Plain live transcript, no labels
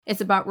It's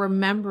about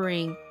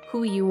remembering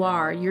who you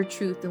are, your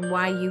truth, and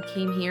why you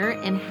came here,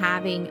 and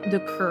having the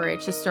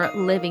courage to start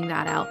living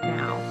that out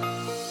now.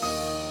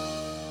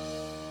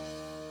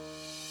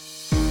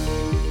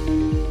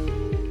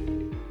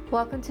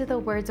 Welcome to the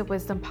Words of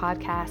Wisdom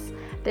podcast.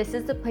 This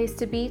is the place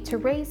to be to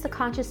raise the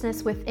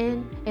consciousness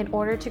within in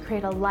order to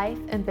create a life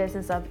and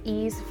business of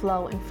ease,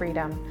 flow, and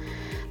freedom.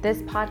 This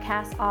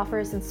podcast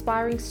offers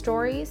inspiring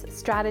stories,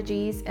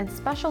 strategies, and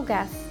special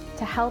guests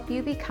to help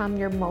you become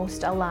your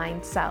most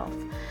aligned self.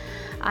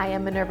 I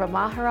am Minerva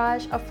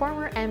Maharaj, a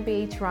former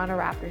NBA Toronto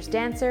Raptors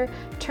dancer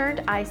turned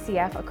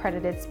ICF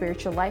accredited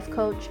spiritual life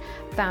coach,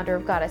 founder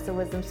of Goddess of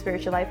Wisdom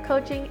Spiritual Life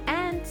Coaching,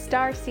 and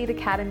Star Seed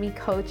Academy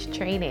coach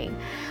training.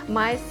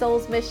 My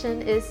soul's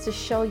mission is to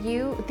show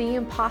you the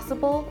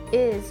impossible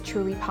is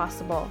truly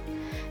possible.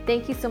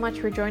 Thank you so much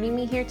for joining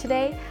me here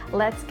today.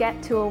 Let's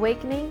get to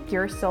awakening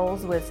your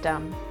soul's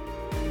wisdom.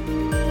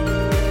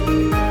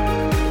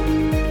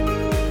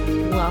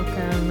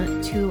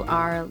 Welcome to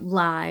our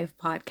live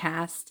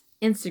podcast,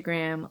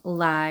 Instagram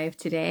live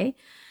today.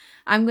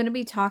 I'm going to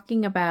be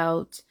talking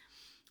about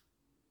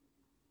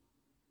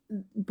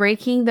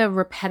breaking the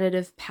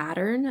repetitive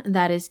pattern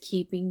that is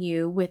keeping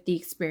you with the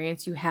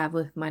experience you have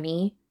with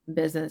money,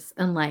 business,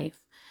 and life.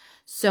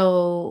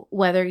 So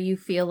whether you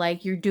feel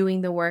like you're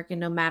doing the work and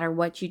no matter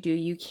what you do,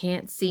 you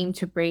can't seem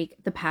to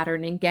break the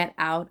pattern and get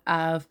out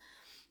of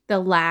the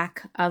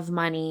lack of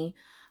money,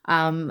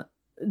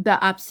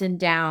 the ups and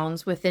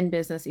downs within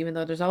business, even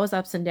though there's always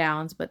ups and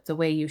downs, but the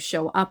way you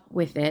show up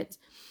with it.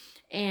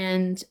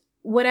 And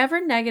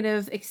whatever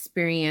negative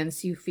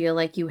experience you feel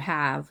like you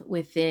have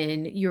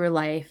within your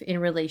life in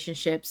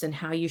relationships and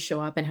how you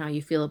show up and how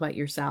you feel about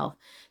yourself.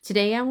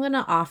 Today, I'm going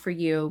to offer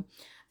you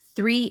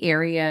 3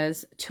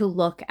 areas to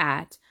look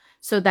at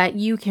so that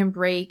you can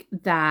break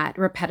that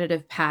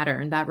repetitive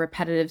pattern, that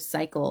repetitive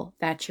cycle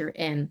that you're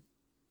in.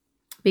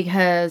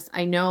 Because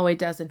I know it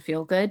doesn't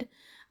feel good.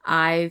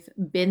 I've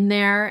been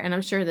there, and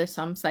I'm sure there's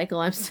some cycle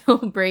I'm still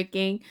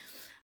breaking,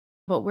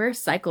 but we're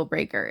cycle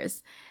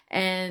breakers.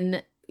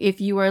 And if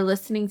you are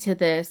listening to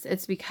this,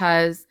 it's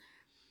because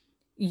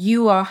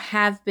you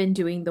have been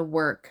doing the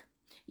work.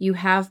 You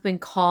have been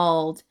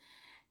called,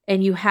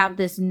 and you have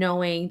this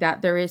knowing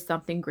that there is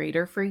something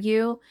greater for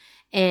you.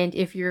 And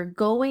if you're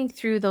going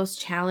through those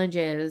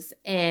challenges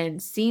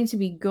and seem to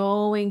be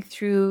going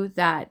through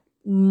that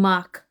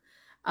muck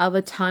of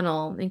a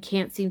tunnel and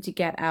can't seem to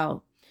get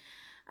out,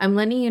 I'm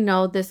letting you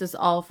know this is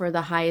all for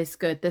the highest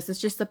good. This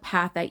is just the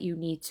path that you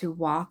need to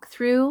walk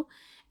through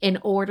in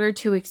order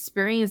to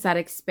experience that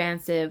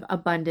expansive,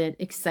 abundant,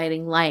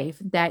 exciting life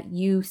that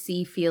you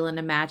see, feel, and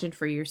imagine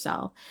for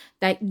yourself,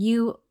 that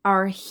you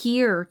are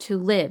here to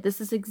live.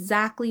 This is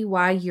exactly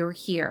why you're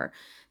here.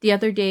 The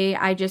other day,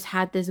 I just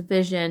had this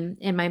vision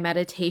in my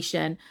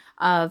meditation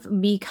of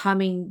me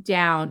coming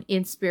down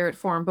in spirit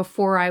form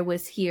before I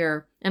was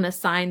here and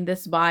assigned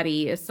this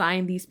body,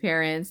 assigned these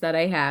parents that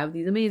I have,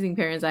 these amazing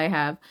parents I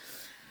have.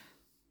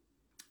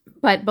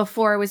 But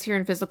before I was here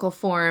in physical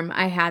form,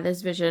 I had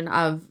this vision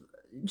of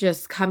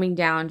just coming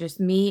down, just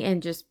me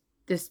in just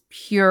this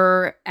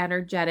pure,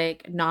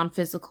 energetic,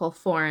 non-physical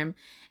form.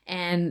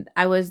 And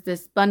I was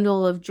this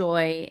bundle of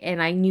joy,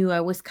 and I knew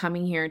I was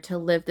coming here to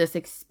live this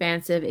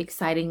expansive,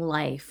 exciting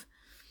life.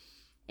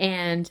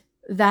 And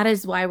that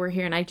is why we're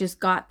here. And I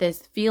just got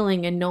this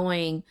feeling and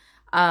knowing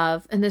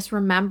of, and this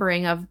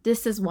remembering of,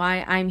 this is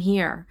why I'm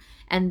here.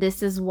 And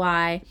this is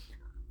why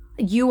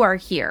you are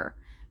here,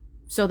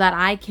 so that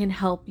I can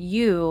help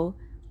you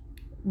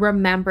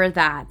remember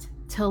that,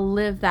 to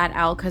live that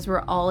out, because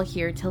we're all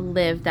here to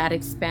live that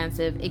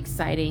expansive,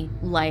 exciting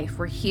life.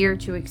 We're here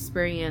to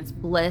experience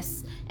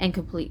bliss and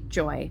complete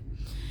joy.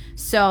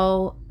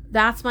 So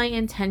that's my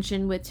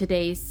intention with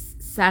today's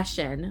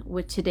session,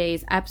 with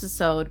today's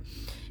episode,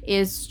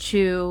 is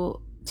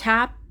to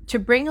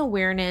bring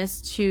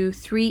awareness to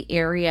 3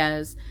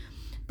 areas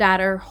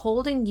that are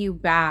holding you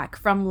back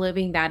from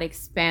living that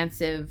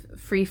expansive,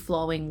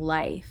 free-flowing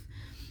life.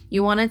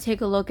 You want to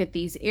take a look at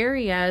these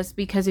areas,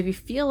 because if you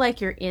feel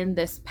like you're in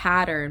this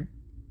pattern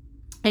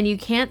and you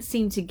can't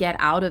seem to get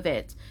out of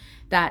it,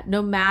 that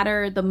no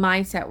matter the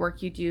mindset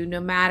work you do, no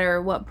matter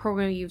what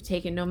program you've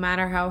taken, no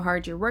matter how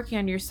hard you're working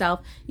on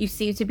yourself, you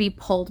seem to be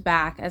pulled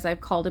back, as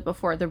I've called it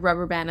before, the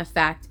rubber band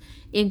effect,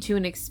 into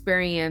an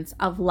experience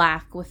of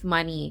lack with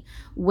money,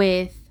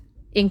 with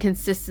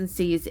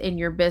inconsistencies in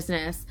your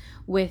business,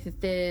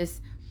 with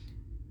this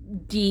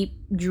deep,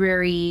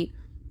 dreary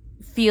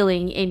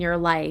feeling in your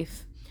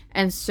life.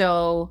 And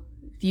so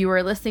if you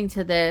are listening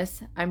to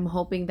this, I'm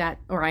hoping that,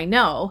 or I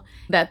know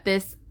that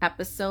this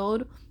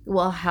episode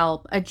will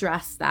help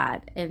address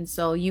that. And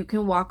so you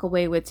can walk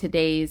away with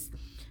today's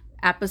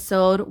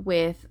episode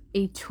with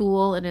a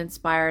tool and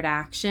inspired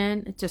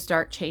action to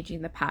start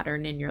changing the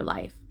pattern in your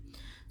life.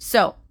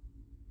 So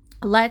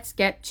let's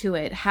get to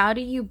it. How do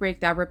you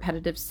break that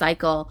repetitive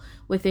cycle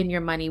within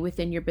your money,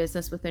 within your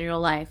business, within your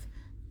life?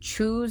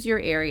 Choose your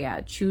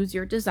area, choose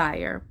your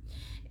desire.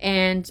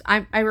 And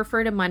I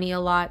refer to money a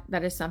lot.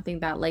 That is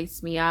something that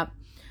lights me up.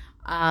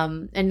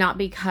 And not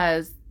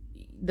because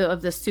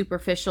of the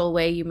superficial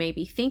way you may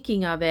be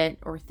thinking of it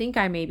or think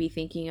I may be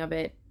thinking of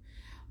it,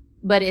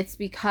 but it's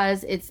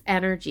because it's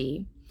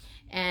energy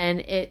and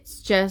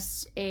it's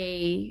just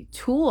a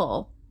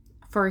tool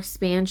for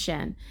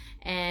expansion.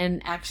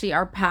 And actually,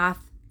 our path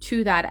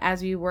to that,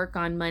 as we work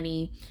on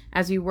money,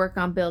 as we work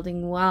on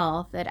building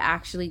wealth, it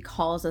actually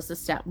calls us a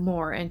step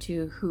more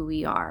into who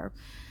we are.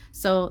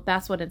 So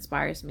that's what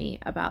inspires me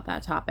about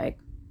that topic.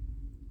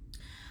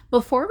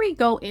 Before we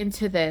go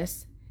into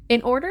this,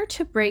 in order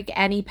to break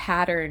any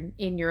pattern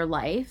in your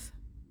life,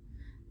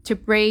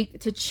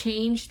 to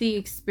change the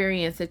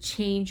experience, to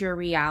change your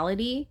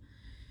reality,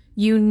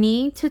 you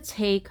need to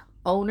take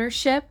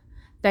ownership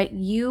that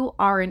you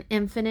are an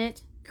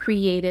infinite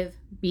creative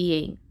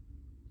being.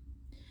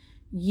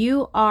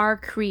 You are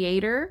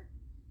creator,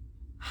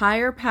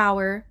 higher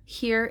power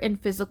here in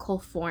physical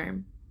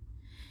form.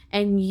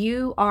 And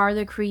you are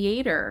the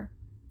creator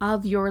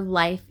of your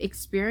life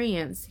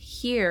experience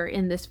here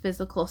in this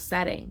physical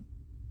setting.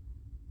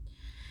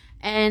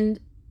 And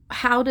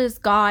how does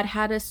God,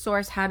 how does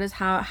source, how does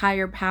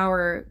higher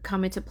power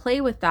come into play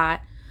with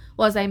that?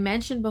 Well, as I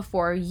mentioned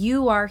before,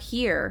 you are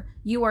here.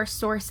 You are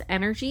source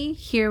energy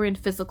here in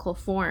physical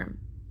form.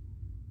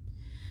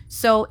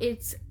 So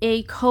it's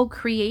a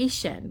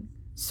co-creation.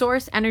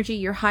 Source energy,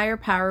 your higher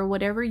power,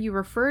 whatever you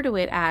refer to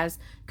it as,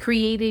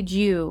 created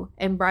you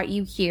and brought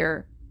you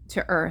here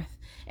to earth.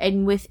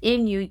 And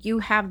within you, you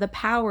have the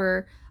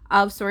power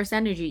of source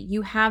energy.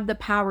 You have the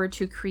power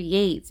to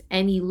create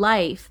any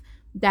life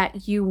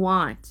that you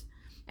want.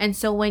 And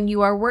so when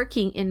you are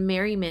working in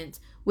merriment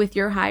with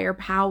your higher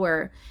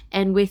power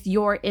and with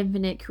your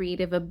infinite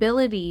creative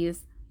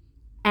abilities,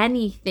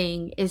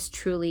 anything is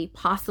truly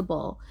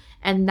possible.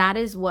 And that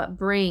is what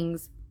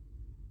brings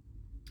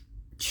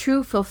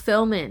true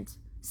fulfillment,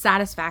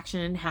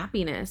 satisfaction, and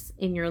happiness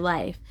in your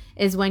life,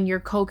 is when you're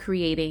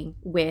co-creating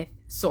with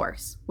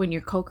source, when you're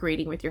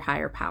co-creating with your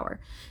higher power.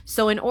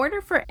 So in order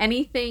for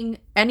anything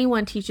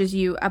anyone teaches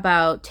you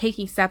about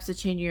taking steps to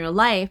change your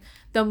life,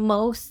 the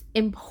most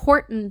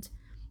important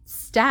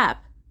step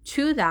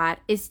to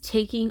that is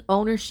taking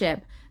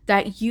ownership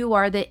that you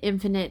are the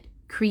infinite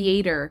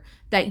creator,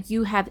 that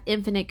you have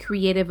infinite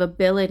creative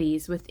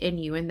abilities within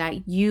you, and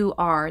that you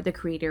are the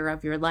creator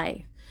of your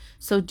life.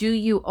 So do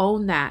you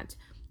own that?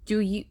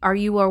 Are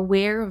you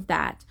aware of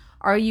that?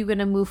 Are you going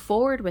to move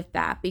forward with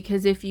that?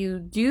 Because if you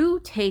do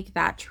take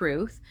that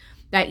truth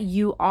that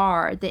you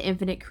are the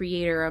infinite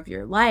creator of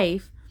your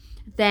life,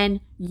 then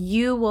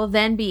you will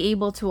then be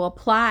able to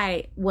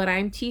apply what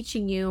I'm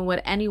teaching you and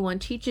what anyone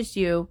teaches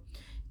you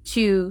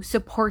to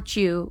support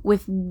you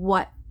with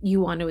what you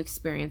want to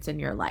experience in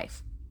your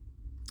life.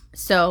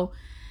 So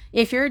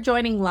if you're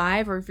joining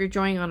live or if you're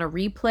joining on a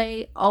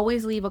replay,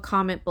 always leave a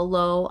comment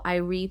below. I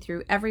read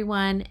through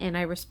everyone and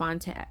I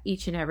respond to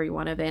each and every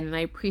one of it. And I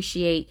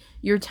appreciate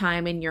your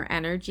time and your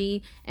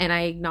energy. And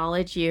I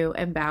acknowledge you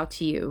and bow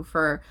to you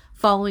for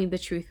following the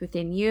truth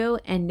within you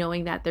and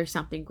knowing that there's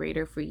something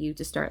greater for you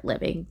to start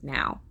living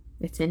now.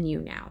 It's in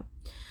you now.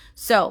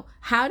 So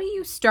how do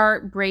you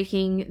start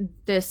breaking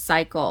this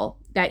cycle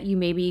that you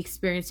may be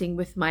experiencing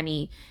with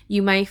money?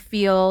 You might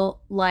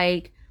feel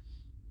like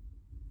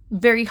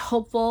very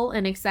hopeful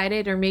and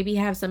excited, or maybe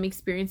have some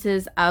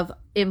experiences of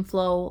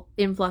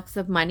influx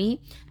of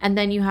money, and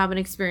then you have an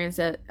experience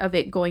of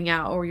it going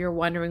out, or you're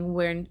wondering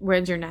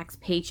when's your next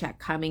paycheck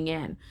coming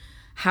in?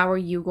 How are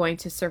you going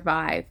to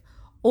survive?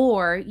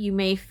 Or you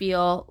may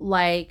feel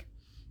like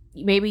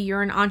maybe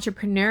you're an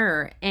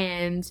entrepreneur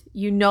and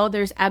you know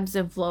there's ebbs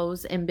and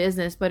flows in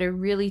business, but it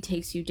really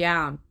takes you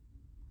down.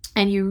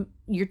 And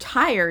you're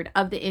tired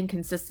of the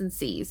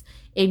inconsistencies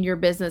in your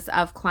business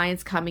of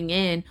clients coming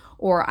in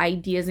or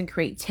ideas and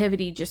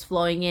creativity just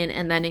flowing in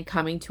and then it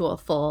coming to a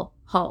full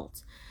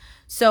halt.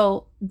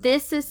 So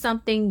this is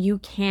something you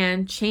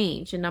can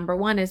change. And number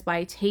one is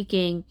by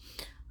taking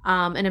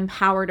an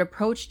empowered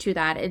approach to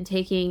that and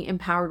taking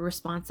empowered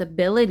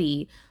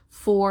responsibility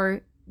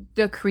for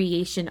the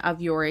creation of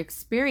your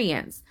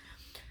experience.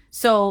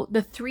 So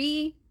the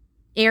three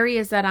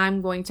areas that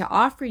I'm going to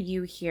offer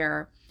you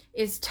here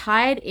is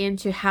tied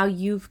into how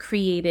you've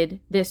created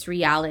this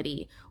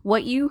reality.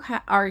 What you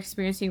are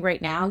experiencing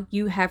right now,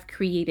 you have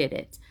created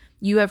it.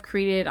 You have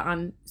created it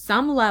on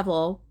some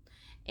level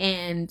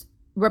and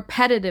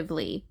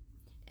repetitively,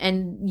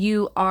 and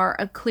you are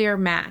a clear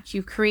match.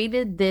 You've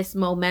created this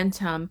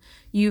momentum.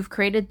 You've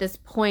created this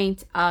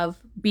point of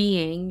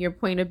being. Your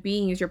point of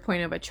being is your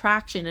point of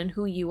attraction, and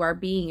who you are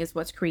being is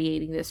what's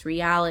creating this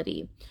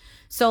reality.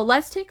 So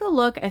let's take a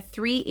look at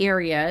 3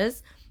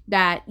 areas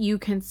that you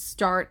can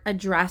start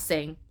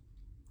addressing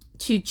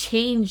to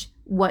change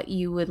what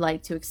you would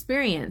like to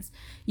experience.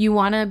 You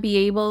want to be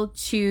able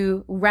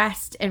to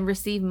rest and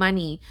receive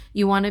money.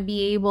 You want to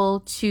be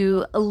able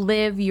to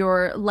live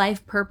your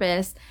life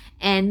purpose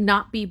and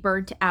not be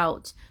burnt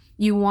out.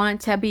 You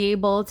want to be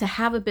able to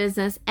have a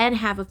business and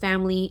have a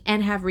family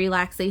and have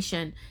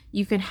relaxation.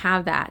 You can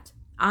have that.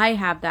 I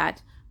have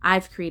that.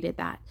 I've created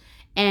that.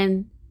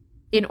 And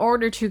in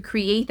order to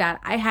create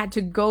that, I had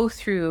to go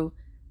through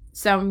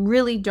some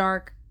really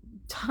dark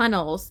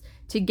tunnels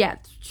to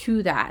get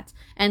to that.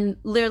 And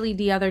literally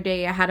the other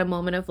day, I had a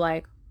moment of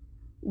like,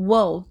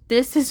 whoa,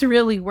 this is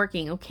really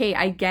working. Okay,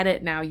 I get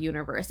it now,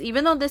 universe.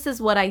 Even though this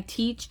is what I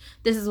teach,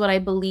 this is what I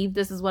believe,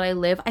 this is what I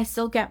live, I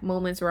still get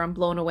moments where I'm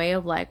blown away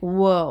of like,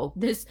 whoa,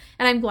 this.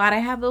 And I'm glad I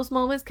have those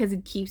moments because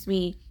it keeps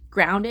me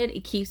grounded,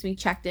 it keeps me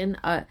checked in,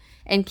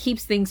 and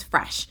keeps things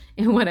fresh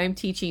in what I'm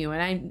teaching you,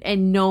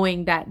 and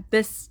knowing that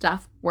this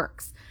stuff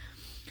works.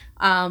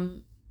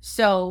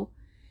 So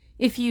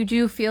if you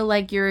do feel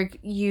like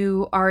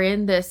you are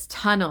in this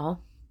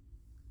tunnel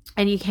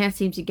and you can't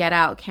seem to get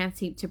out, can't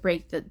seem to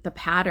break the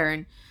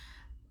pattern,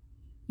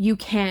 you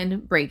can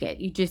break it.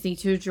 You just need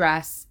to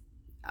address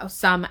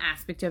some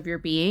aspect of your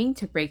being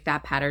to break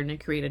that pattern and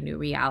create a new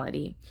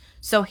reality.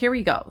 So here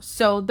we go.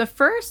 So the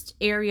first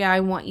area I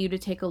want you to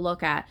take a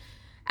look at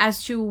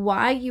as to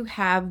why you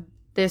have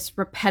this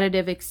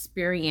repetitive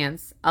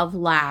experience of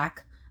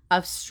lack,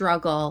 of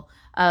struggle,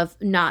 of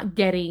not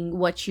getting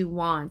what you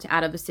want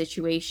out of a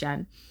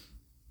situation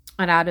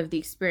and out of the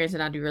experience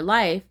and out of your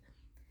life.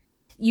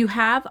 You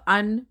have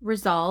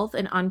unresolved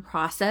and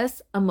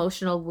unprocessed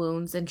emotional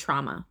wounds and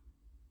trauma.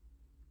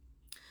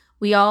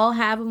 We all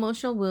have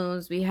emotional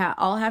wounds. We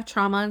all have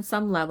trauma on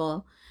some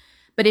level.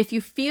 But if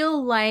you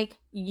feel like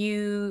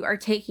you are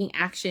taking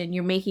action,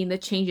 you're making the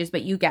changes,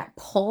 but you get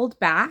pulled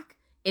back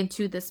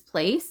into this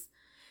place,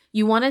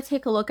 you want to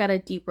take a look at a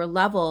deeper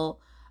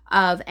level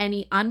of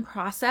any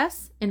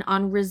unprocessed and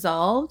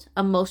unresolved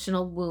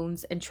emotional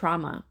wounds and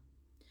trauma.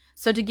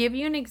 So to give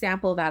you an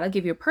example of that, I'll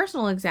give you a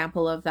personal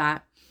example of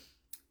that.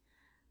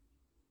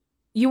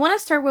 You want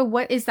to start with,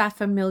 what is that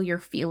familiar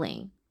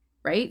feeling,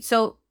 right?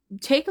 So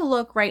take a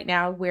look right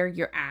now where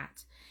you're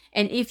at.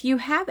 And if you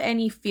have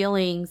any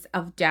feelings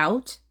of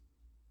doubt,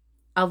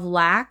 of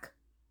lack,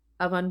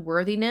 of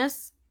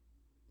unworthiness,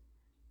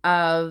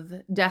 of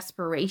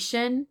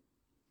desperation,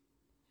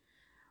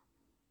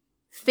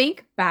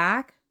 think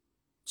back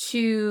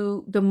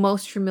to the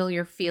most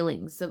familiar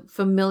feelings, the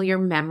familiar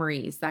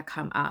memories that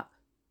come up.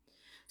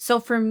 So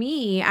for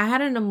me, I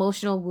had an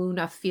emotional wound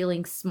of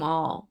feeling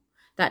small,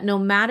 that no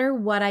matter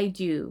what I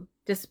do,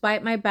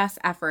 despite my best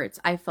efforts,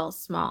 I felt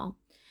small.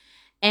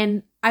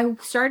 And I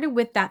started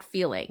with that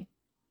feeling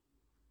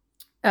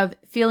of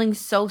feeling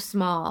so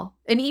small.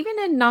 And even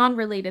in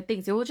non-related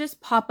things, it will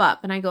just pop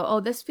up and I go,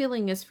 oh, this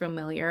feeling is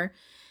familiar.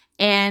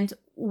 And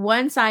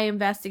once I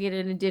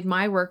investigated and did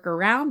my work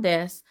around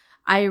this,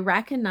 I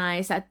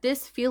recognized that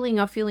this feeling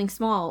of feeling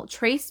small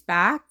traced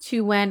back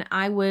to when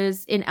I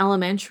was in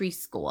elementary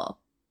school,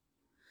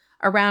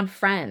 around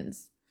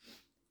friends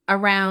at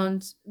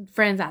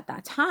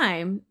that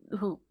time,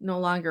 who no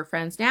longer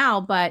friends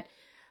now, but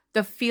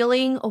the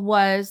feeling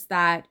was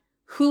that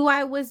who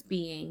I was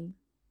being,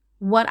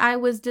 what I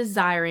was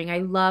desiring, I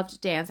loved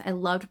dance, I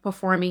loved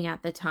performing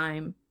at the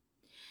time.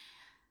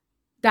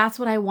 That's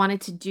what I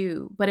wanted to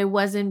do, but it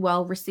wasn't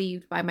well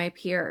received by my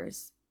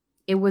peers.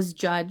 It was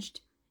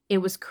judged, it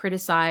was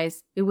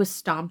criticized, it was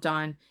stomped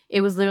on.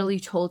 It was literally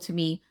told to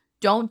me,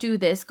 don't do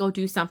this, go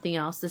do something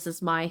else. This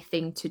is my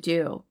thing to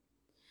do.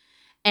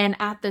 And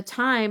at the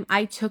time,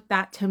 I took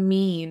that to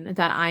mean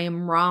that I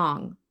am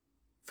wrong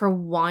for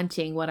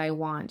wanting what I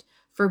want,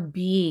 for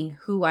being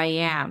who I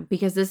am,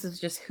 because this is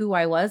just who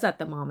I was at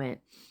the moment.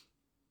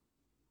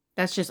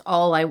 That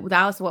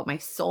was what my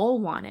soul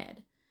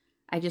wanted.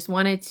 I just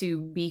wanted to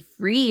be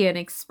free and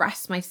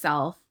express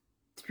myself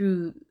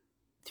through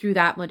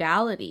that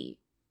modality.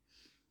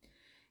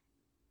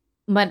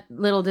 But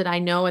little did I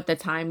know at the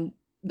time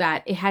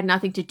that it had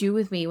nothing to do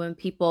with me when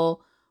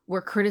people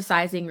were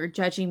criticizing or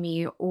judging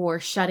me or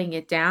shutting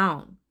it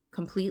down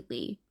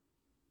completely.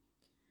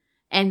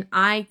 And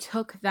I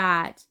took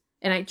that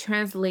and I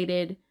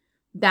translated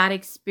that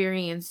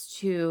experience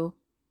to,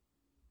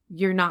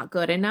 you're not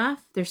good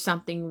enough. There's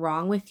something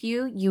wrong with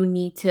you. You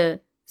need to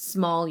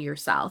small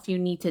yourself. You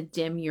need to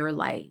dim your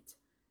light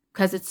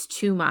because it's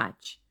too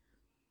much.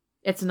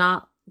 It's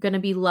not going to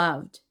be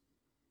loved.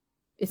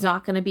 It's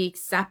not going to be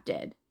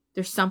accepted.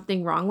 There's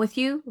something wrong with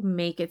you.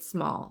 Make it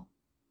small.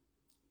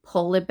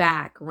 Pull it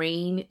back.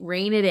 Rein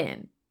it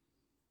in.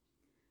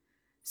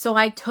 So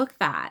I took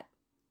that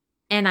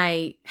and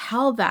I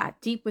held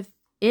that deep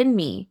within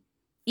me,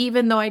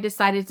 even though I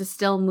decided to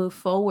still move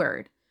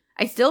forward.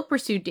 I still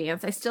pursued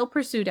dance. I still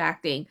pursued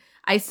acting.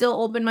 I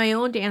still opened my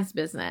own dance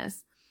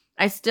business.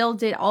 I still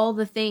did all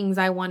the things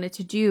I wanted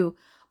to do,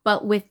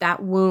 but with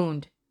that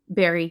wound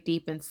buried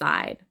deep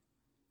inside.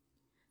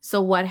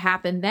 So what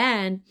happened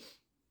then,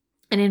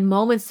 and in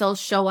moments still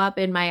show up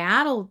in my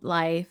adult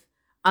life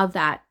of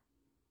that,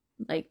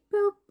 like,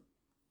 boop,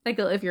 like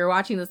if you're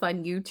watching this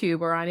on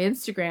YouTube or on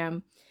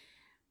Instagram,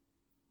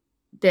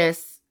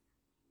 this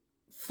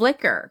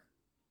flicker,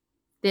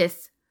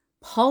 this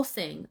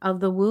pulsing of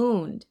the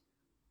wound.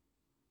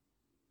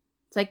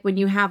 It's like when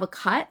you have a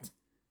cut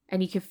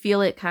and you can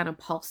feel it kind of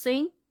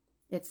pulsing.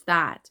 It's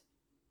that.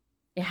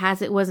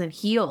 It wasn't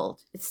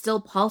healed. It's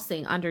still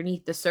pulsing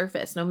underneath the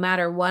surface, no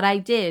matter what I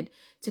did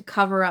to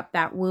cover up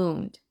that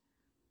wound.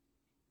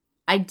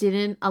 I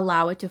didn't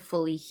allow it to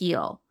fully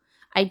heal.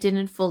 I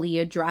didn't fully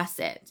address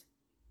it.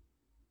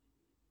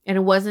 And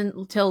it wasn't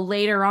until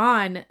later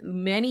on,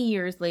 many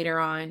years later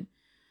on,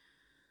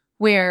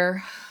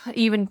 where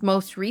even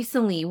most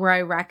recently, where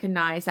I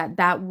recognized that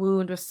that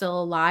wound was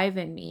still alive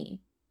in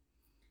me.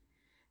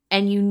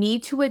 And you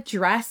need to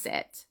address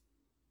it.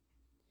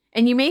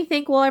 And you may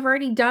think, well, I've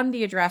already done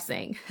the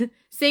addressing.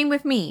 Same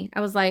with me.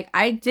 I was like,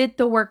 I did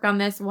the work on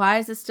this. Why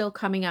is it still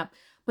coming up?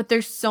 But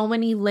there's so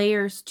many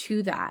layers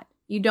to that.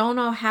 You don't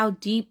know how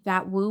deep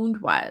that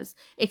wound was,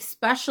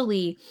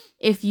 especially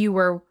if you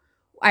were,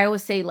 I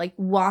always say, like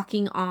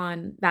walking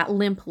on that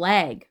limp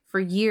leg for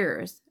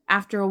years.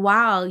 After a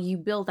while, you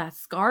build that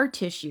scar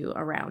tissue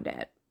around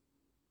it.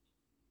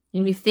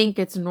 And you think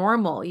it's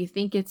normal. You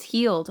think it's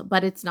healed,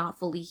 but it's not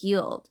fully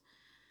healed.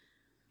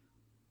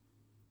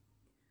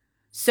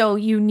 So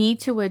you need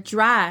to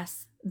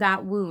address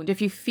that wound.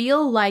 If you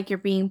feel like you're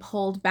being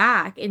pulled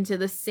back into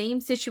the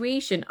same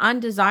situation,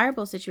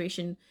 undesirable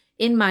situation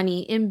in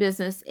money, in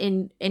business,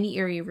 in any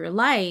area of your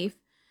life,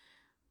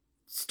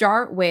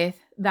 start with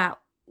that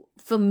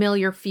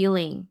familiar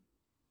feeling,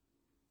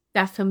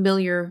 that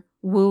familiar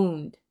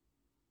wound.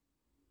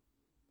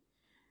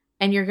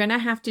 And you're going to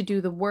have to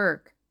do the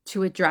work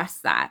to address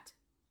that,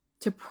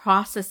 to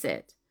process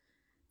it,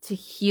 to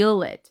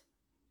heal it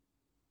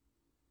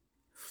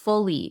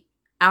fully,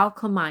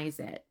 alchemize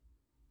it,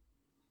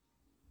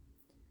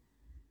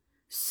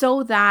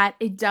 so that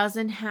it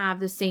doesn't have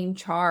the same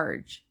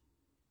charge,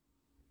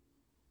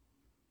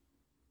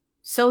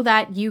 so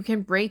that you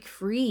can break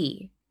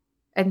free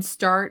and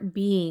start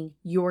being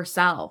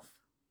yourself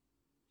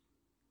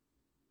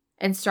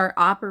and start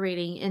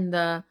operating in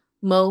the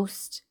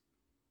most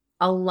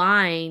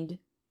aligned,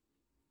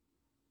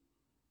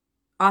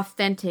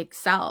 authentic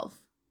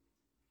self.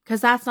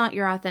 Because that's not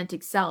your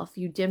authentic self.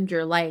 You dimmed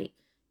your light.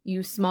 You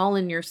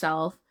smollen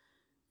yourself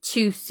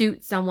to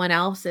suit someone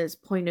else's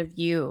point of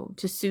view,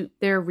 to suit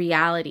their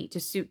reality, to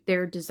suit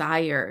their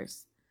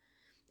desires.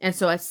 And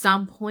so at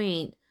some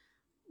point,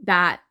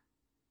 that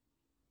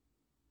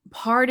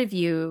part of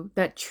you,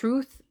 that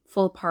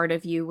truthful part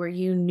of you where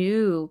you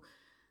knew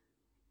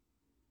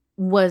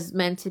was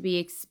meant to be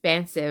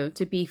expansive,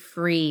 to be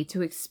free,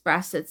 to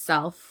express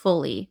itself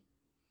fully,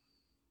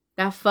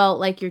 that felt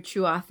like your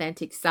true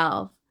authentic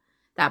self,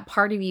 that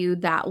part of you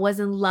that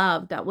wasn't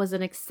loved, that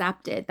wasn't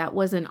accepted, that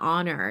wasn't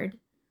honored,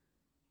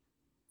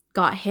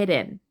 got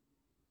hidden,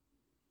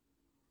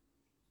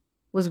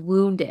 was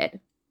wounded.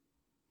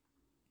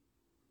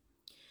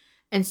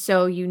 And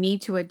so you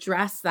need to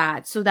address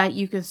that so that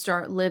you can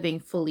start living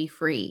fully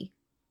free.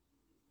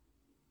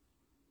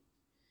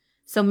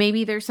 So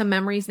maybe there's some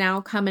memories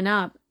now coming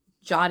up.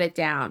 Jot it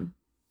down.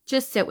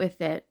 Just sit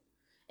with it.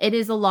 It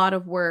is a lot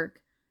of work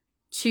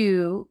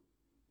to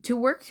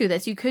work through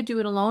this. You could do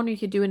it alone, or you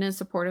could do it in a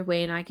supportive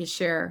way, and I could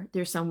share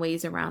there's some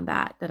ways around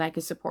that I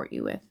could support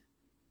you with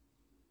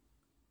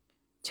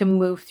to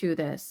move through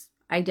this.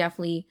 I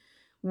definitely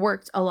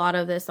worked a lot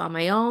of this on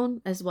my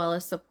own, as well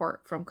as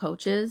support from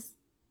coaches.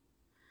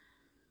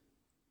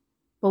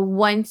 But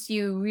once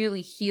you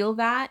really heal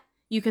that,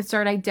 you can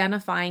start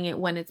identifying it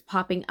when it's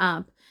popping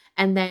up,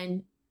 and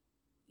then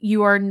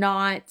you are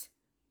not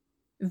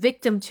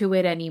victim to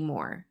it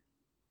anymore.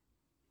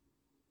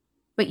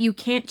 But you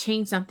can't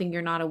change something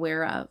you're not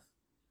aware of,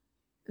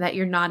 that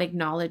you're not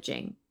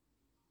acknowledging.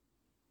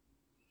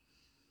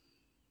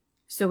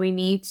 So we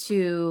need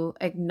to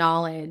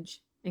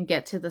acknowledge and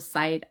get to the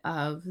site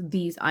of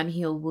these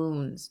unhealed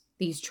wounds,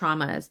 these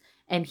traumas,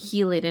 and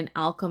heal it and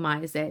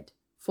alchemize it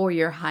for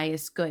your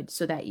highest good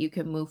so that you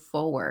can move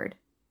forward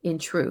in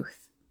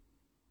truth,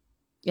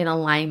 in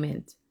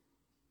alignment,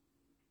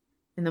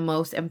 in the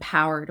most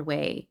empowered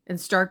way, and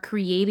start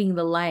creating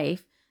the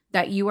life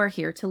that you are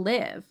here to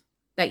live,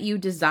 that you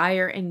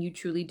desire and you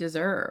truly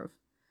deserve.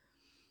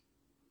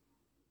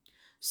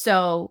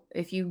 So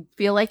if you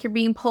feel like you're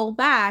being pulled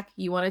back,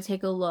 you want to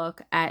take a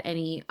look at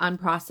any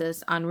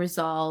unprocessed,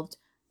 unresolved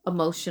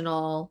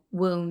emotional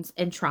wounds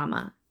and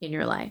trauma in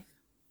your life.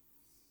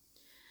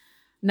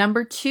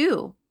 Number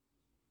 2,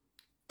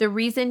 the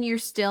reason you're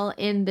still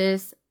in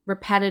this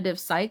repetitive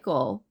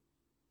cycle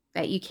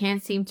that you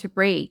can't seem to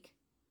break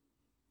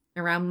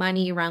around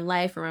money, around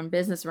life, around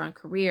business, around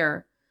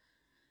career,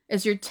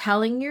 is you're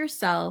telling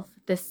yourself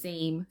the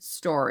same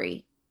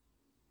story.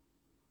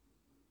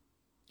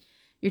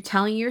 You're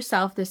telling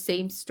yourself the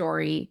same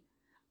story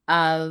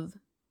of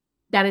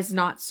that is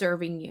not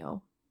serving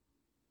you.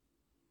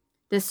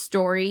 This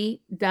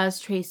story does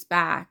trace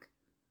back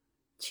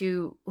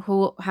to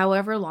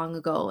however long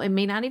ago. It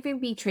may not even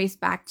be traced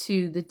back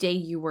to the day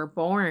you were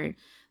born,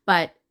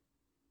 but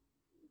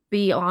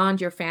beyond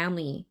your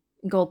family,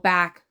 go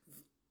back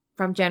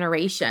from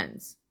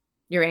generations,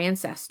 your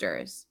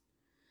ancestors.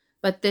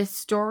 But this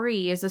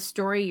story is a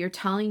story you're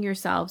telling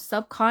yourself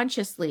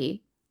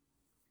subconsciously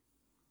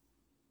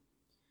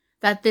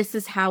that this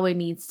is how it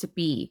needs to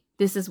be.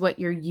 This is what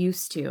you're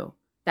used to,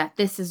 that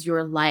this is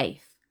your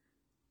life,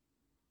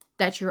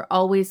 that you're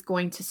always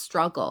going to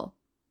struggle,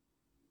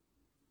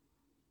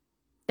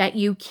 that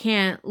you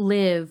can't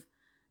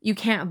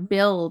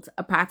build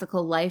a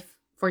practical life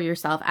for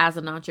yourself as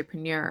an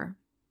entrepreneur.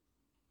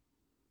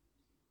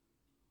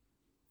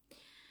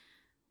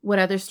 What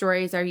other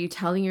stories are you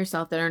telling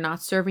yourself that are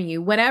not serving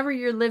you? Whatever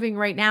you're living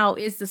right now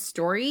is the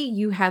story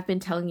you have been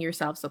telling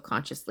yourself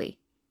subconsciously.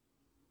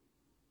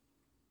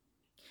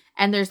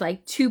 And there's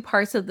like two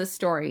parts of the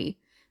story.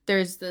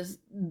 There's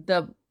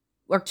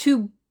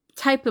two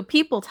type of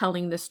people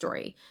telling the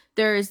story.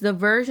 There's the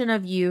version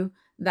of you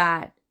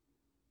that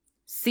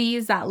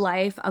sees that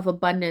life of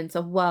abundance,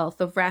 of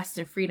wealth, of rest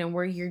and freedom,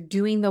 where you're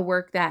doing the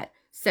work that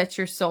sets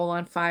your soul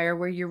on fire,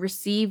 where you're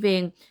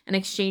receiving an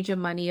exchange of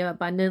money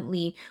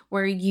abundantly,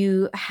 where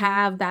you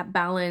have that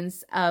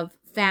balance of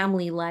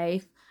family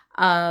life,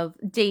 of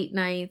date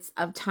nights,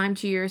 of time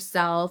to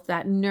yourself,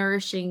 that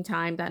nourishing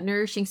time, that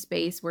nourishing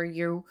space where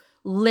you're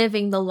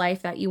living the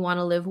life that you want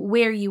to live,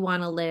 where you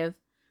want to live.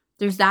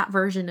 There's that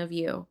version of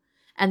you.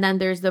 And then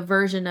there's the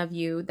version of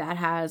you that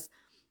has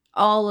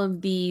all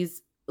of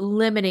these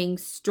limiting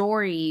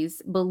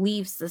stories,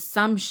 beliefs,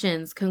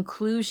 assumptions,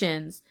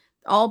 conclusions,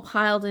 all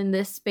piled in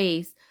this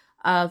space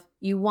of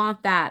you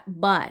want that,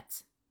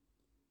 but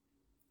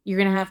you're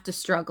going to have to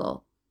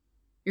struggle.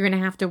 You're going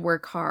to have to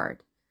work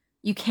hard.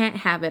 You can't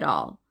have it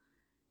all.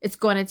 It's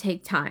going to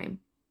take time.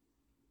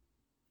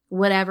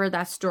 Whatever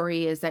that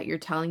story is that you're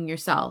telling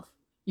yourself,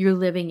 you're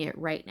living it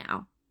right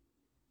now.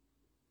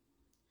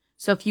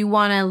 So if you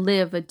want to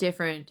live a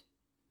different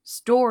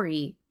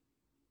story,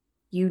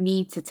 you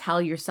need to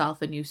tell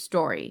yourself a new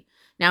story.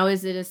 Now,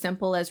 is it as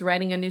simple as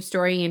writing a new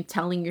story and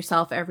telling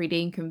yourself every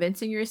day and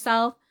convincing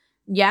yourself?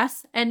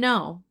 Yes and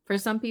no. For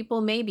some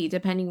people, maybe,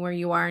 depending where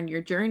you are in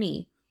your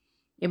journey.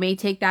 It may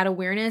take that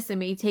awareness. It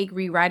may take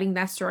rewriting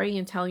that story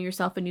and telling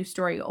yourself a new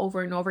story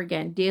over and over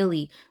again,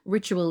 daily,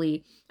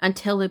 ritually,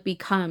 until it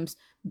becomes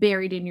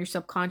buried in your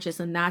subconscious,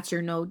 and that's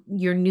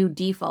your new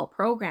default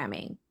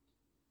programming.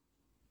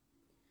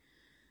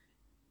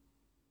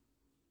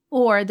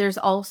 Or there's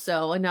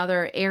also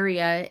another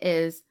area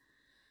is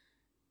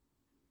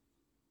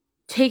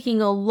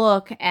taking a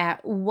look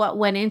at what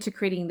went into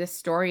creating this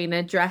story and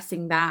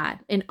addressing that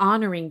and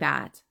honoring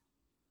that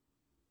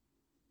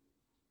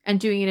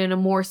and doing it in a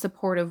more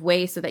supportive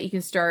way so that you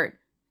can start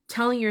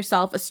telling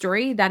yourself a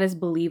story that is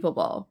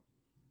believable.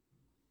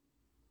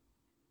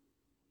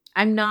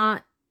 I'm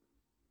not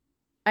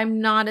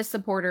a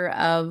supporter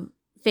of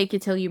fake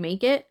it till you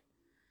make it.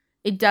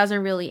 It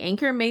doesn't really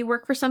anchor. It may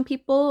work for some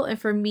people, and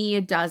for me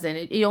it doesn't.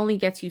 It only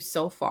gets you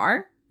so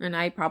far, and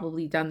I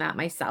probably done that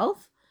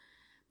myself,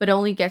 but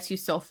only gets you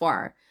so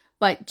far.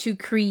 But to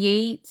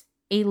create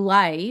a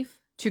life,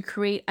 to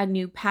create a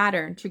new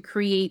pattern, to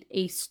create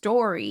a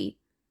story,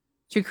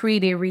 to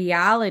create a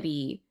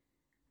reality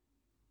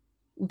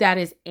that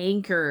is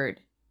anchored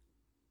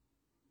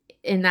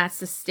and that's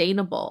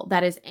sustainable,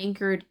 that is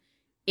anchored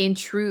in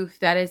truth,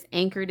 that is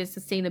anchored in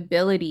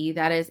sustainability,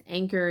 that is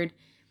anchored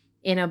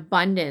in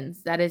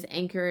abundance, that is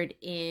anchored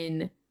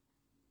in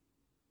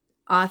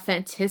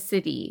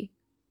authenticity,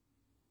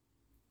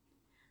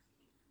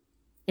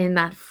 in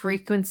that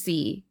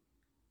frequency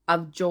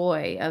of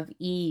joy, of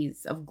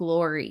ease, of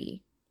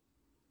glory.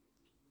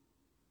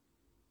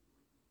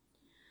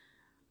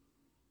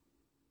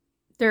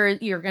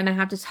 You're going to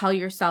have to tell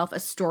yourself a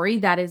story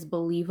that is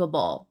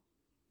believable.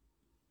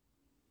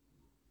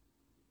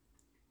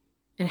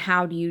 And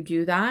how do you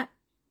do that?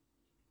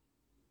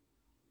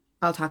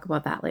 I'll talk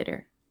about that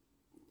later.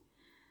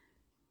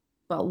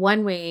 But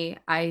one way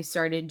I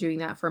started doing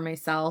that for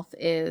myself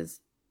is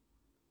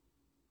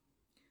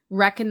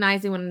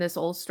recognizing when this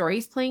old story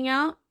is playing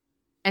out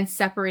and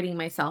separating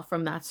myself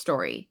from that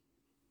story.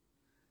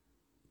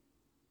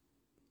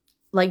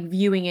 Like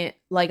viewing it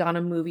like on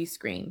a movie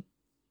screen.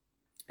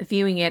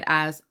 Viewing it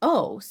as,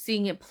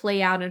 seeing it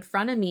play out in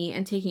front of me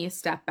and taking a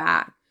step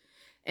back.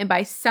 And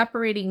by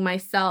separating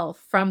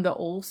myself from the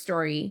old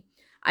story,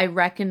 I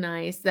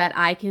recognize that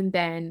I can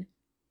then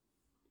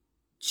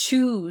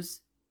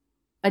choose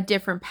a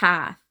different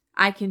path.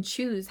 I can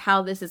choose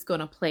how this is going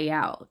to play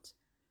out.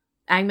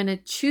 I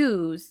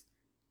choose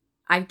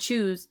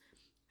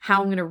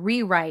how I'm going to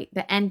rewrite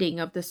the ending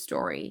of the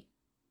story.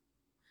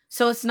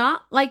 So it's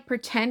not like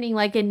pretending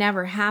like it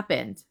never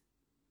happened.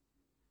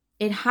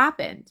 It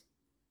happened.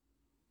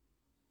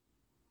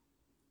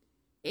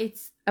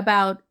 It's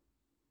about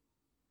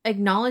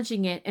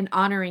acknowledging it and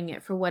honoring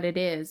it for what it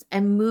is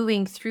and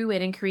moving through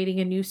it and creating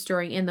a new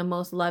story in the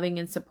most loving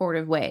and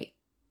supportive way.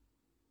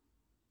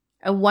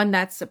 And one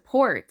that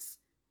supports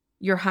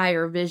your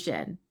higher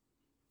vision,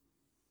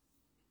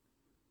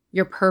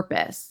 your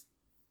purpose,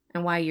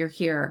 and why you're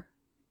here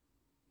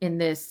in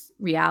this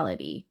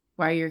reality,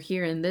 why you're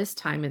here in this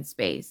time and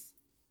space.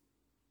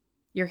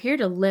 You're here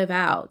to live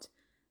out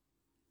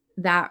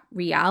that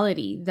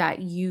reality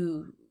that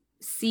you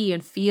see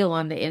and feel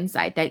on the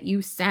inside, that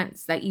you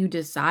sense, that you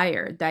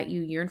desire, that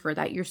you yearn for,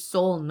 that your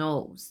soul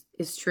knows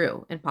is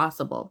true and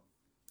possible.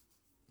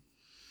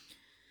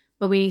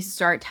 But we need to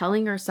start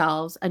telling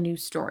ourselves a new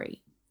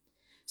story.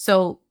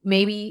 So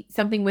maybe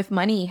something with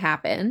money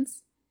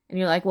happens and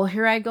you're like, well,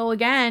 here I go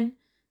again.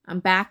 I'm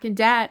back in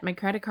debt. My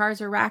credit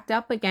cards are racked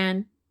up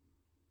again.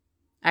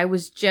 I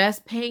was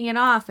just paying it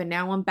off and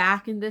now I'm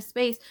back in this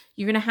space.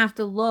 You're going to have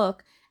to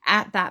look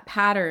at that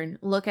pattern,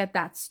 look at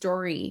that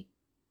story,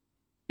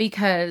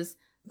 because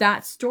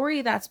that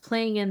story that's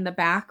playing in the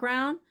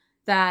background,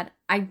 that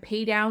I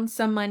pay down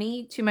some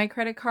money to my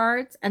credit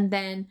cards and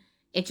then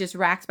it just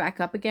racks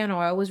back up again,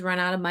 or I always run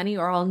out of money,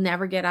 or I'll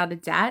never get out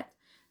of debt.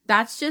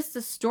 That's just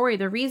the story.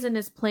 The reason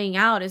it's playing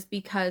out is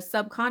because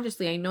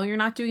subconsciously, I know you're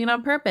not doing it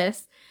on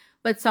purpose,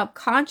 but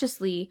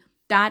subconsciously,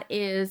 that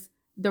is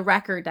the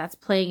record that's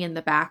playing in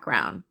the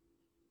background.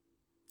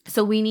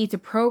 So we need to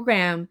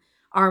program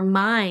our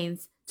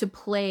minds to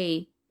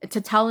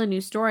tell a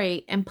new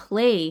story and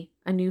play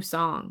a new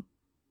song.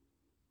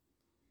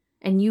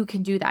 And you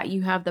can do that.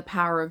 You have the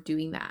power of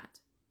doing that.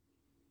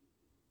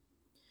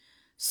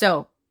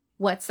 So,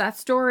 what's that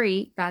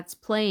story that's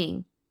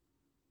playing?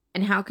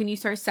 And how can you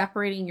start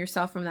separating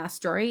yourself from that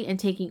story and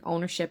taking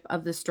ownership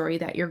of the story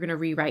that you're going to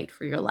rewrite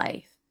for your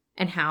life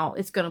and how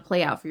it's going to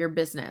play out for your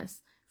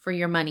business, for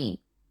your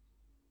money,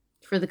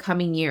 for the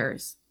coming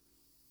years?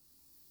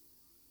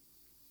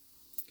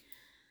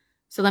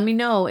 So let me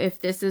know if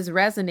this is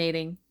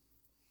resonating.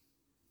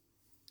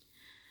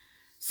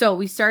 So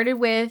we started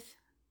with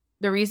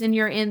the reason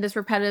you're in this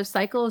repetitive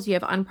cycle is you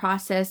have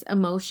unprocessed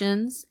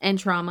emotions and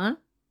trauma.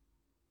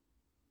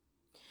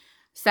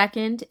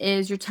 Second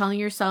is you're telling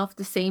yourself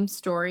the same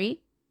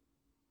story,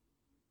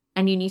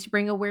 and you need to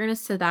bring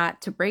awareness to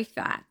that to break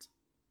that,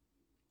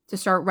 to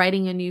start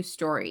writing a new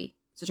story,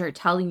 to start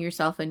telling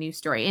yourself a new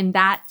story. And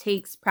that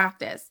takes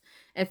practice.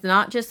 It's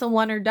not just a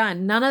one or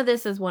done. None of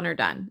this is one or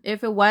done.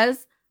 If it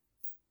was,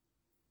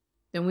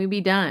 then we'd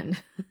be done.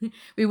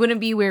 We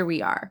wouldn't be where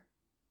we are.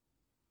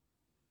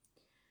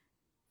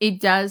 It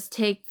does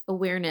take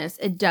awareness.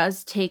 It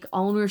does take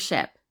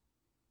ownership.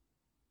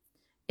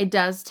 It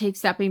does take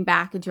stepping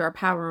back into our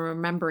power and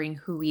remembering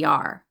who we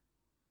are.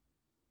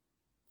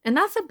 And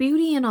that's the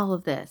beauty in all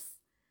of this,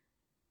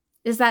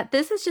 is that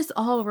this is just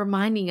all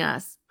reminding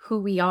us who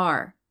we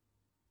are.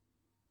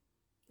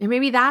 And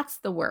maybe that's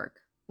the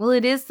work. Well,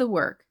 it is the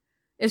work,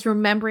 is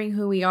remembering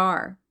who we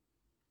are.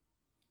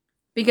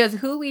 Because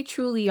who we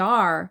truly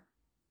are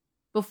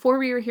before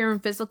we were here in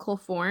physical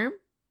form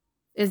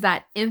is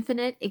that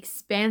infinite,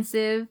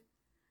 expansive,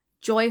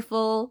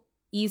 joyful,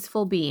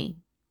 easeful being.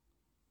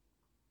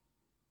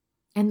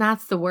 And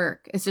that's the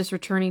work. It's just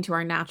returning to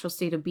our natural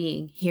state of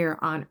being here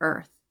on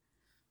earth.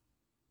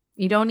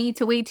 You don't need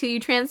to wait till you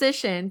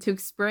transition to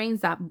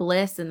experience that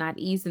bliss and that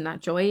ease and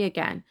that joy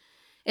again.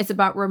 It's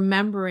about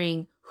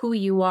remembering who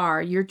you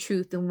are, your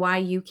truth, and why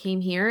you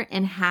came here,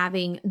 and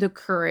having the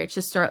courage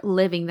to start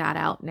living that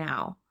out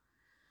now.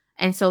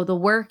 And so the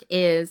work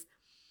is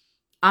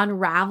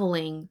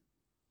unraveling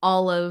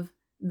all of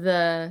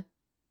the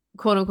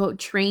quote unquote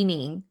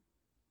training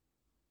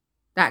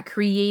that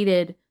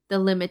created the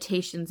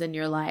limitations in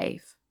your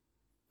life,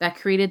 that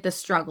created the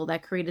struggle,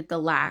 that created the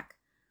lack.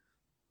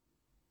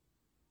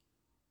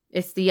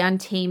 It's the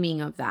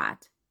untaming of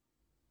that.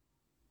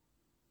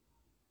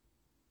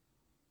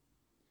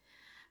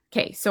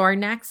 Okay, so our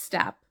next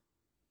step,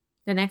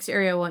 the next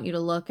area I want you to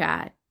look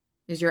at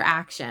is your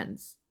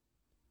actions.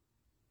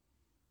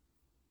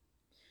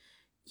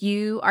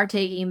 You are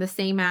taking the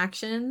same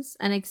actions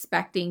and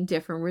expecting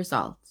different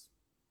results.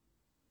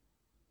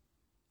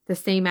 The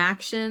same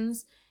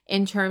actions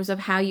in terms of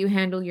how you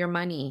handle your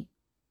money,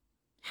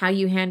 how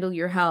you handle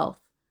your health,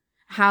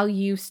 how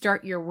you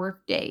start your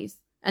work days,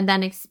 and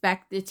then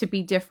expect it to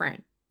be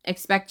different.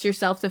 Expect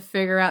yourself to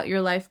figure out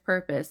your life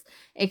purpose.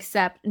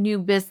 Expect new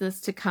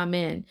business to come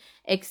in.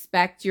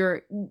 Expect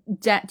your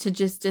debt to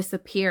just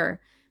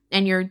disappear.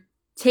 And you're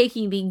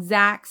taking the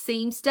exact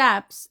same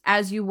steps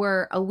as you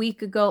were a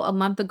week ago, a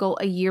month ago,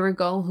 a year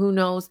ago, who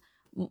knows,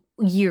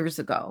 years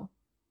ago,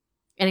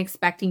 and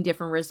expecting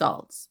different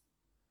results.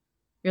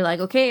 You're like,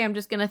 okay, I'm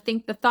just going to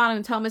think the thought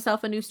and tell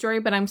myself a new story,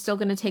 but I'm still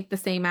going to take the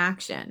same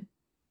action.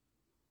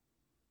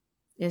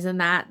 Isn't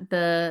that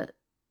the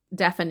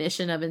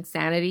definition of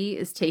insanity,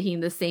 is taking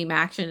the same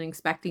action and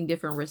expecting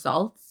different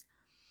results?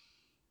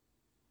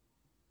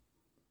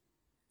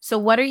 So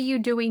what are you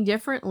doing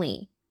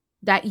differently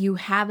that you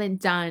haven't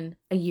done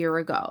a year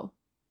ago?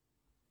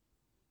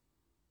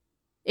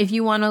 If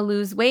you want to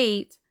lose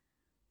weight,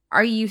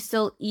 are you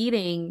still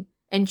eating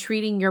and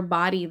treating your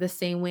body the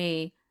same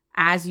way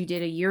as you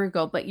did a year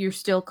ago, but you're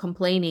still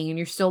complaining and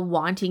you're still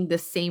wanting the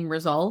same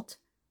result?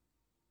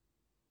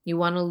 You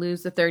want to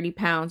lose the 30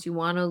 pounds. You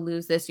want to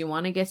lose this. You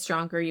want to get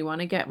stronger. You want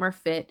to get more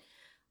fit,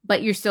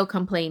 but you're still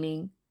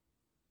complaining.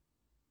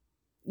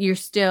 You're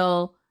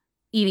still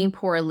eating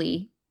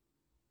poorly.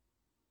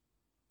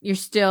 You're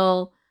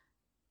still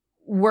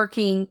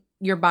working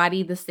your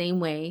body the same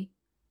way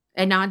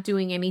and not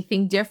doing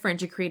anything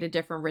different to create a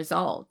different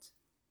result.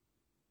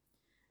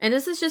 And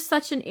this is just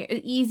such an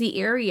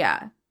easy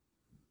area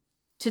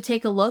to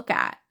take a look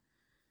at.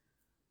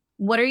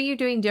 What are you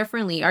doing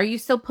differently? Are you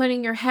still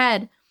putting your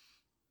head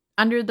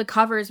under the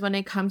covers when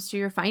it comes to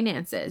your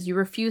finances? You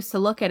refuse to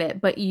look at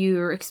it, but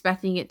you're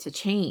expecting it to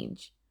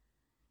change.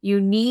 You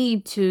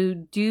need to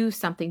do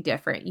something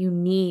different. You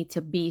need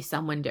to be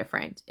someone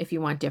different if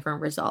you want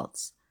different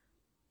results.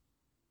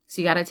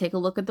 So you got to take a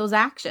look at those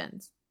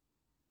actions.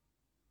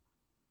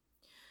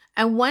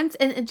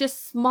 And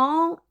just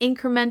small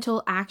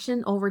incremental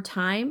action over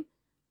time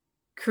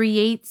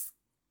creates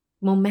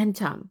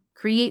momentum,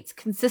 creates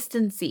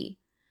consistency.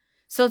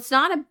 So it's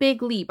not a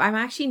big leap. I'm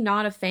actually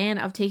not a fan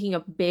of taking a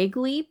big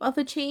leap of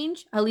a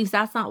change. At least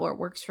that's not what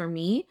works for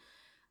me.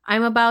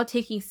 I'm about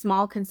taking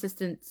small,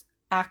 consistent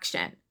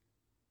action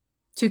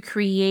to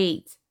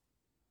create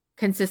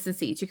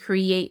consistency, to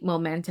create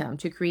momentum,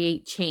 to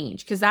create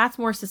change, because that's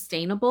more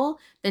sustainable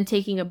than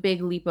taking a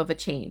big leap of a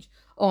change.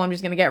 Oh, I'm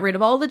just going to get rid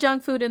of all the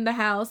junk food in the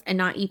house and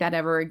not eat that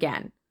ever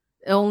again.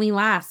 It only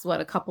lasts,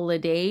 what, a couple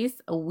of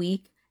days, a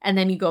week, and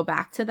then you go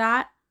back to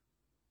that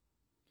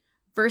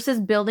versus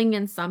building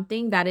in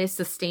something that is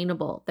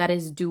sustainable, that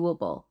is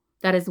doable,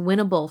 that is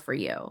winnable for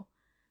you.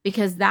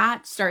 Because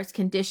that starts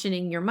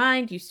conditioning your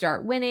mind. You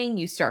start winning,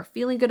 you start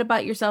feeling good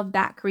about yourself.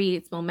 That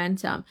creates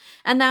momentum.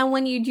 And then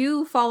when you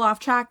do fall off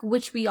track,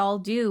 which we all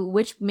do,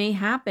 which may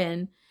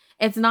happen,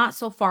 it's not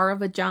so far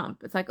of a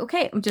jump. It's like,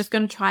 okay, I'm just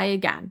going to try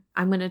again.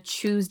 I'm going to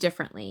choose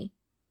differently.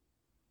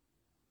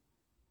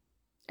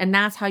 And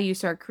that's how you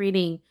start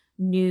creating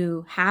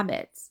new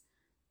habits.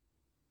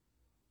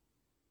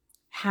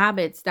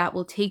 Habits that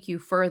will take you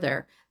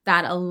further,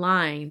 that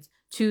aligns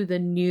to the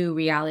new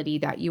reality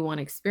that you want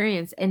to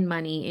experience in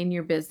money, in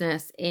your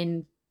business,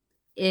 in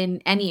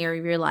any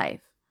area of your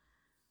life.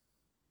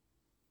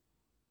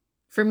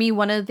 For me,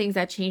 one of the things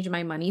that changed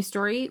my money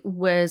story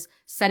was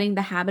setting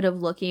the habit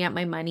of looking at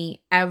my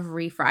money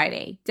every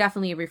Friday.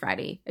 Definitely every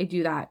Friday. I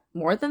do that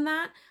more than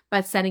that,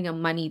 but setting a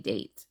money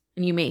date.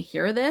 And you may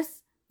hear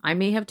this. I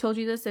may have told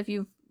you this if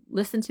you've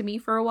listened to me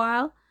for a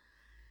while.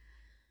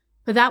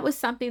 But that was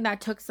something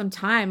that took some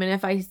time. And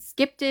if I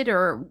skipped it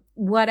or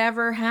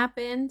whatever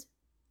happened,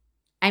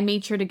 I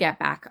made sure to get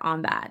back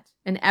on that.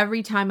 And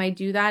every time I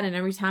do that, and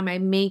every time I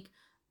make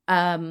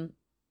a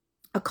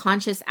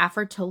conscious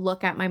effort to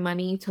look at my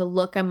money, to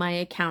look at my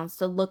accounts,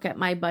 to look at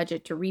my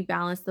budget, to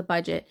rebalance the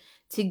budget,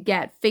 to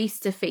get face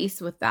to face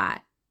with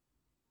that,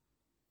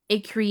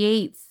 it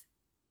creates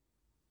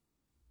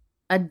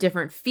a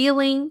different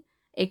feeling.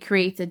 It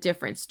creates a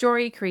different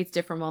story, creates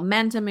different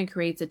momentum, and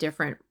creates a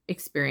different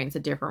experience, a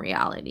different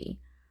reality.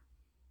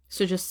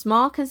 So just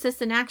small,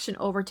 consistent action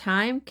over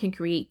time can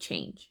create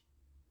change.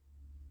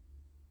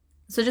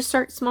 So just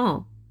start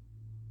small.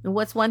 And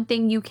what's one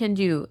thing you can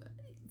do,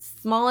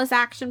 smallest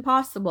action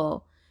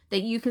possible,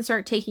 that you can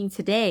start taking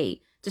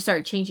today to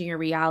start changing your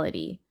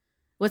reality?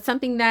 What's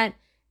something that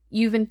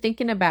you've been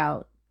thinking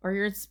about or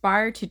you're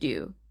inspired to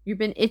do, you've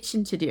been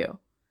itching to do?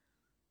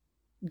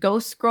 Go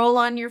scroll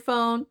on your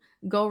phone.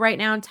 Go right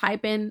now and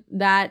type in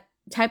that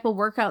type of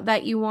workout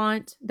that you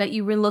want, that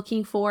you were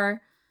looking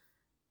for.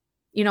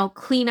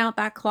 Clean out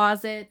that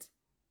closet.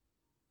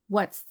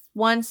 What's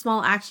one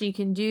small action you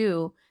can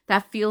do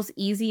that feels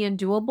easy and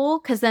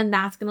doable? Because then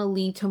that's going to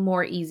lead to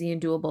more easy and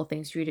doable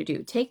things for you to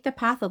do. Take the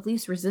path of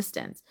least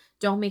resistance.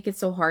 Don't make it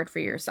so hard for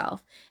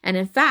yourself. And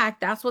in fact,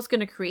 that's what's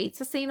going to create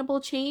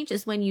sustainable change,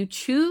 is when you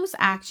choose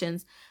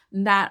actions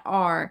that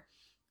are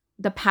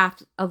the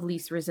path of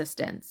least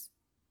resistance.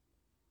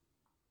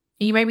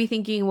 You might be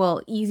thinking, well,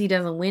 easy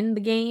doesn't win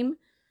the game.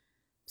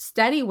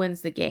 Steady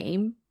wins the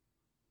game.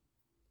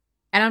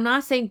 And I'm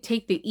not saying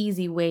take the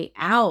easy way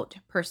out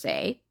per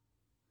se.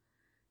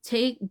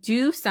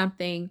 Do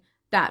something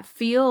that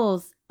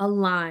feels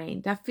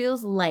aligned, that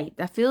feels light,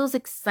 that feels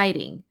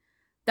exciting,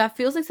 that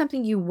feels like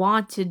something you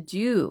want to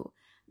do,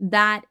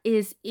 that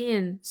is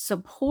in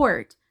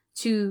support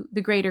to the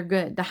greater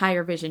good, the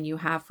higher vision you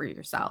have for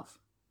yourself.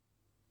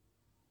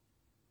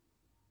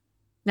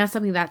 Not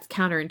something that's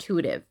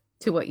counterintuitive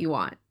to what you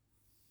want.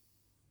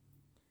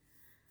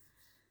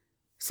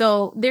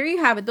 So there you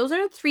have it. Those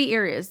are the 3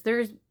 areas.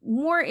 There's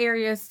more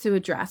areas to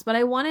address, but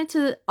I wanted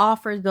to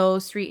offer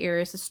those 3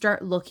 areas to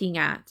start looking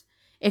at.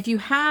 If you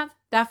have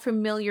that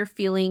familiar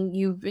feeling,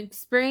 you've been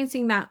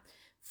experiencing that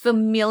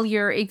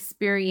familiar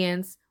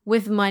experience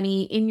with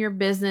money in your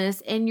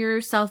business, in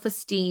your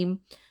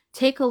self-esteem,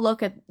 take a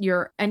look at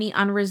any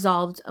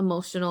unresolved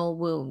emotional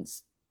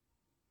wounds.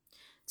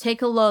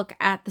 Take a look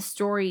at the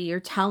story you're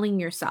telling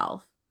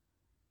yourself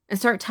and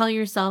start telling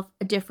yourself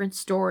a different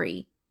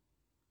story,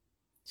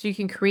 so you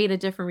can create a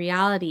different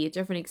reality, a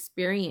different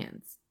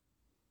experience.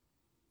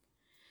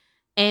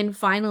 And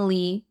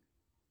finally,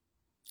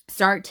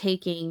 start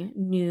taking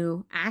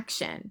new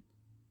action.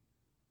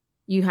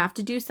 You have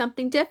to do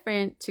something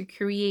different to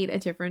create a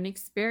different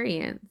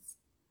experience.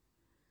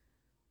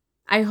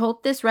 I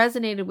hope this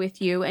resonated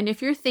with you. And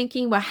if you're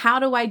thinking, well, how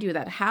do I do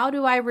that? How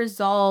do I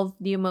resolve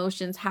the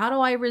emotions? How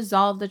do I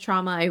resolve the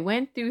trauma? I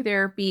went through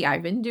therapy.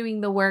 I've been doing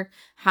the work.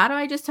 How do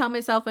I just tell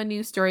myself a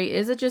new story?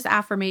 Is it just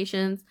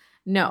affirmations?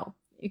 No,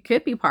 it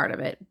could be part of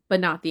it, but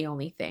not the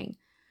only thing.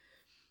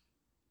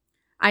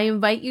 I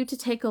invite you to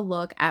take a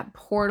look at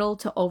Portal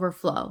to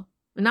Overflow.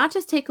 Not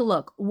just take a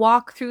look,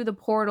 walk through the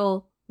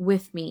portal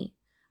with me.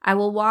 I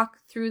will walk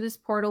through this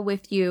portal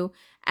with you,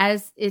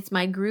 as it's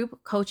my group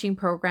coaching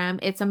program.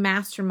 It's a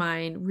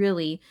mastermind,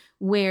 really,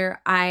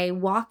 where I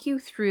walk you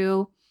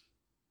through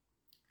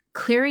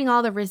clearing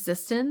all the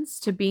resistance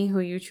to being who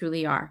you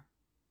truly are,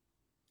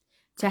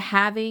 to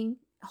having,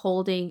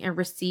 holding, and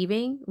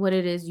receiving what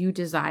it is you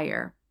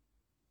desire.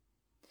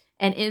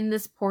 And in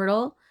this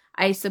portal,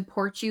 I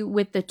support you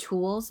with the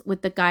tools,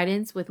 with the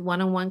guidance, with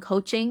one-on-one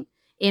coaching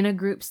in a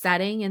group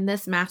setting, in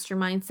this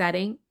mastermind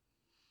setting,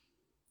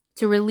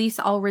 to release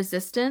all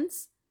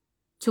resistance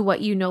to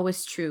what you know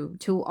is true,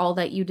 to all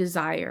that you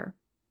desire,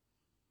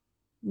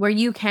 where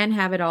you can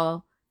have it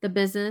all: the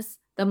business,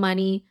 the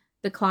money,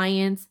 the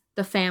clients,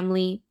 the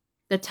family,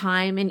 the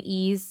time and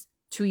ease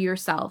to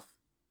yourself,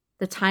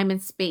 the time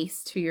and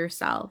space to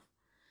yourself.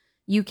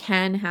 You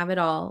can have it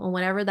all. And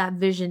whatever that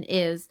vision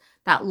is,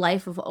 that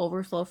life of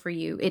overflow for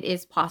you, it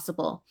is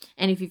possible.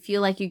 And if you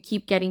feel like you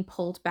keep getting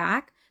pulled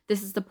back,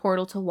 this is the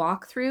portal to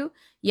walk through.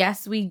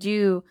 Yes, we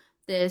do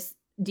this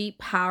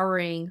deep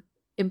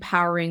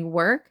empowering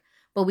work,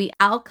 but we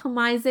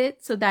alchemize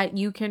it so that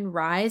you can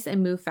rise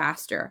and move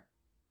faster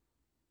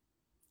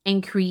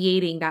in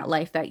creating that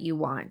life that you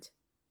want,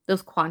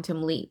 those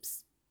quantum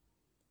leaps.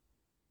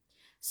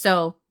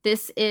 So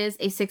this is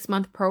a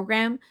 6-month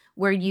program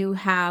where you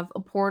have a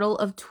portal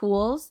of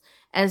tools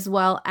as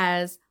well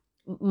as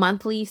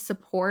monthly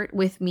support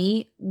with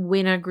me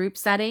in a group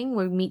setting.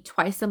 We meet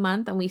twice a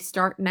month, and we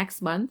start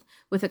next month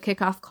with a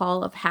kickoff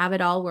call of Have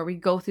It All, where we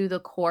go through the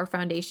core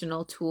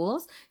foundational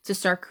tools to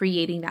start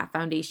creating that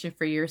foundation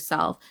for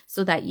yourself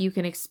so that you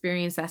can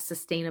experience that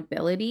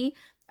sustainability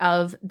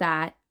of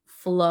that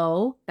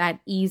flow, that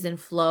ease and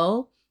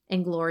flow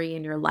and glory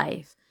in your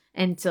life,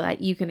 and so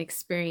that you can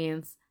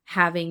experience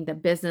having the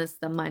business,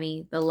 the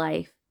money, the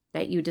life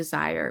that you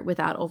desire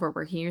without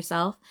overworking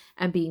yourself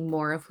and being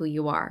more of who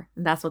you are.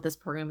 And that's what this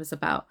program is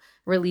about: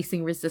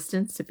 releasing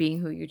resistance to being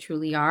who you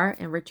truly are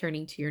and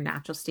returning to your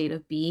natural state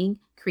of being,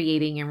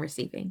 creating, and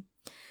receiving.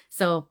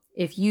 So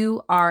if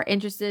you are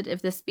interested,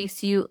 if this speaks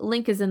to you,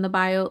 link is in the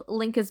bio,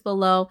 link is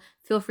below.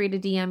 Feel free to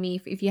DM me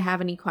if you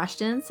have any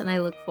questions, and I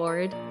look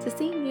forward to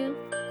seeing you.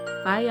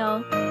 Bye,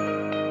 y'all.